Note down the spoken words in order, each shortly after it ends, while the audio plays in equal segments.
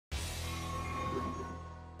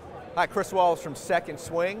Hi, Chris Wallace from Second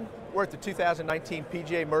Swing. We're at the 2019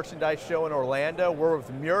 PGA Merchandise Show in Orlando. We're with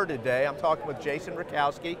Miura today. I'm talking with Jason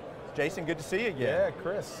Rakowski. Jason, good to see you again. Yeah,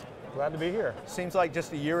 Chris, glad to be here. Seems like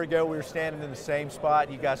just a year ago we were standing in the same spot.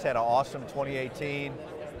 You guys had an awesome 2018.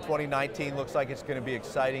 2019 looks like it's going to be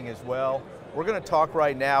exciting as well. We're going to talk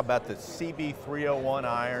right now about the CB-301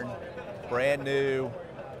 iron, brand new,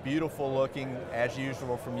 beautiful looking as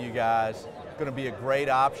usual from you guys. Going to be a great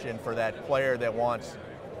option for that player that wants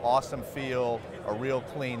awesome feel, a real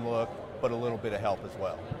clean look, but a little bit of help as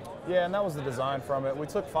well. Yeah, and that was the design from it. We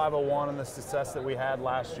took 501 and the success that we had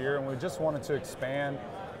last year, and we just wanted to expand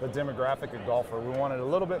the demographic of golfer. We wanted a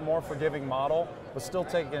little bit more forgiving model, but still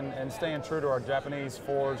taking and staying true to our Japanese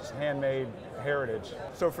forged, handmade heritage.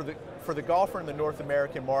 So for the golfer in the North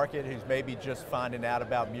American market who's maybe just finding out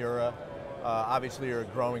about Miura, obviously you're a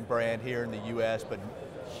growing brand here in the US, but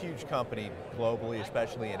huge company globally,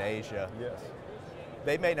 especially in Asia. Yes.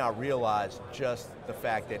 They may not realize just the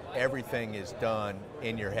fact that everything is done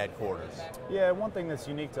in your headquarters. Yeah, one thing that's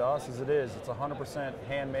unique to us is it's 100%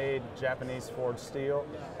 handmade Japanese forged steel.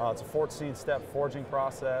 It's a 14-step forging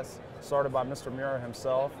process started by Mr. Miura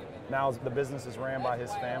himself. Now the business is ran by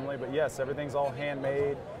his family, but yes, everything's all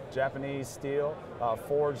handmade, Japanese steel,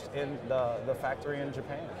 forged in the factory in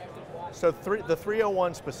Japan. So the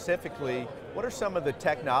 301 specifically, what are some of the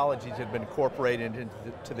technologies that have been incorporated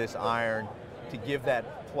into this iron to give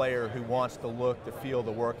that player who wants the look, the feel,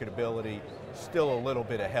 the workability, still a little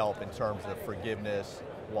bit of help in terms of forgiveness,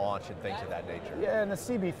 launch, and things of that nature? Yeah, and the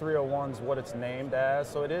CB-301 is what it's named as,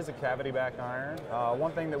 so it is a cavity back iron.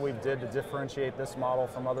 One thing that we did to differentiate this model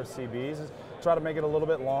from other CBs is try to make it a little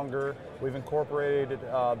bit longer. We've incorporated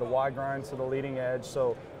the Y grind to the leading edge,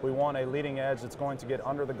 so we want a leading edge that's going to get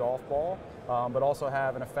under the golf ball, but also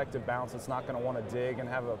have an effective bounce that's not going to want to dig and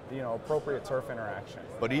have a appropriate turf interaction.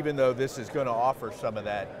 But even though this is going to offer some of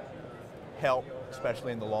that help,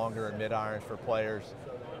 especially in the longer and mid irons for players,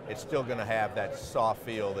 it's still going to have that soft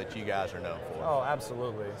feel that you guys are known for. Oh,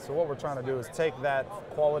 absolutely. So what we're trying to do is take that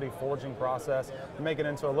quality forging process and make it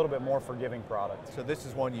into a little bit more forgiving product. So this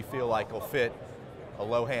is one you feel like will fit a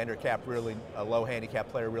low handicap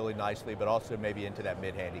player really nicely, but also maybe into that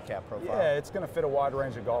mid-handicap profile. Yeah, it's going to fit a wide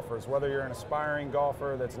range of golfers. Whether you're an aspiring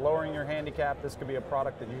golfer that's lowering your handicap, this could be a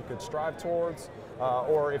product that you could strive towards.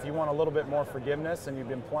 Or if you want a little bit more forgiveness and you've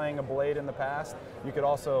been playing a blade in the past, you could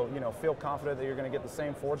also feel confident that you're going to get the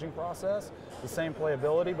same forging process, the same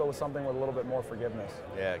playability, but with something with a little bit more forgiveness.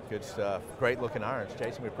 Yeah, good stuff. Great looking irons.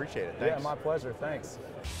 Jason, we appreciate it. Thanks. Yeah, my pleasure. Thanks.